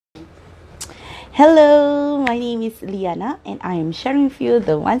Hello, my name is Liana and I am sharing with you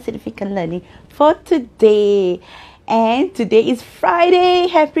the one significant learning for today. And today is Friday.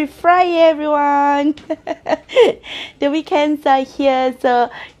 Happy Friday, everyone. The weekends are here, so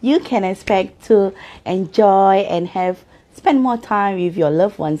you can expect to enjoy and spend more time with your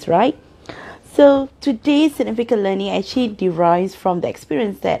loved ones, right? So today's significant learning actually derives from the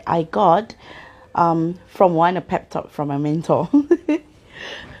experience that I got from a pep talk from my mentor.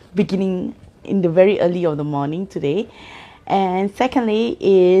 Beginning in the very early of the morning today, and secondly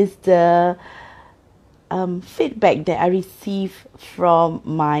is the feedback that I received from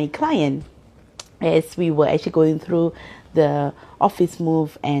my client as we were actually going through the office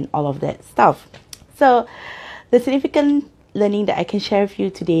move and all of that stuff. So the significant learning that I can share with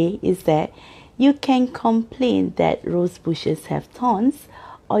you today is that you can complain that rose bushes have thorns,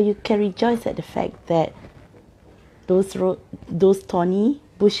 or you can rejoice at the fact that those thorny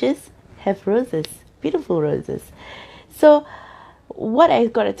bushes have roses, beautiful roses. So what I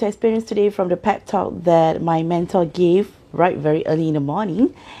got to experience today from the pep talk that my mentor gave right very early in the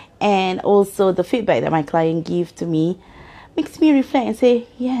morning, and also the feedback that my client gave to me, makes me reflect and say,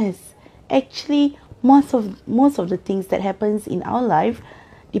 yes, actually most of the things that happens in our life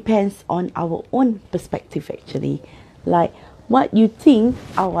depends on our own perspective actually. Like what you think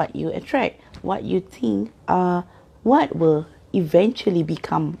are what you attract. What you think are what will eventually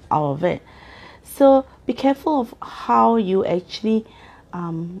become out of it. So be careful of how you actually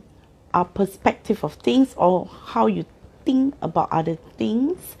our perspective of things, or how you think about other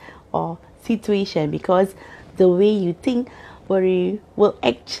things or situation, because the way you think will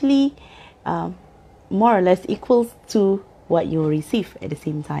actually more or less equals to what you will receive at the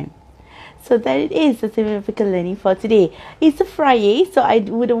same time. So that it is a significant learning for today. It's a Friday, so I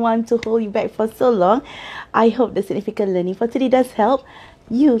wouldn't want to hold you back for so long. I hope the significant learning for today does help.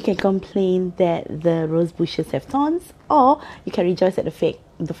 You can complain that the rose bushes have thorns, or you can rejoice at the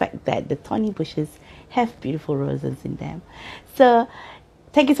fact that the thorny bushes have beautiful roses in them. So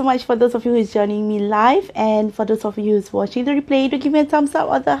thank you so much for those of you who is joining me live, and for those of you who's watching the replay, do give me a thumbs up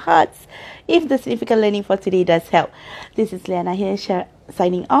or the hearts if the significant learning for today does help. This is Liana here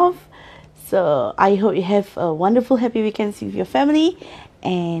signing off. So I hope you have a wonderful, happy weekend with your family,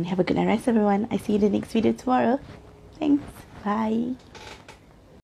 and have a good night rest, everyone. I see you in the next video tomorrow. Thanks. Bye.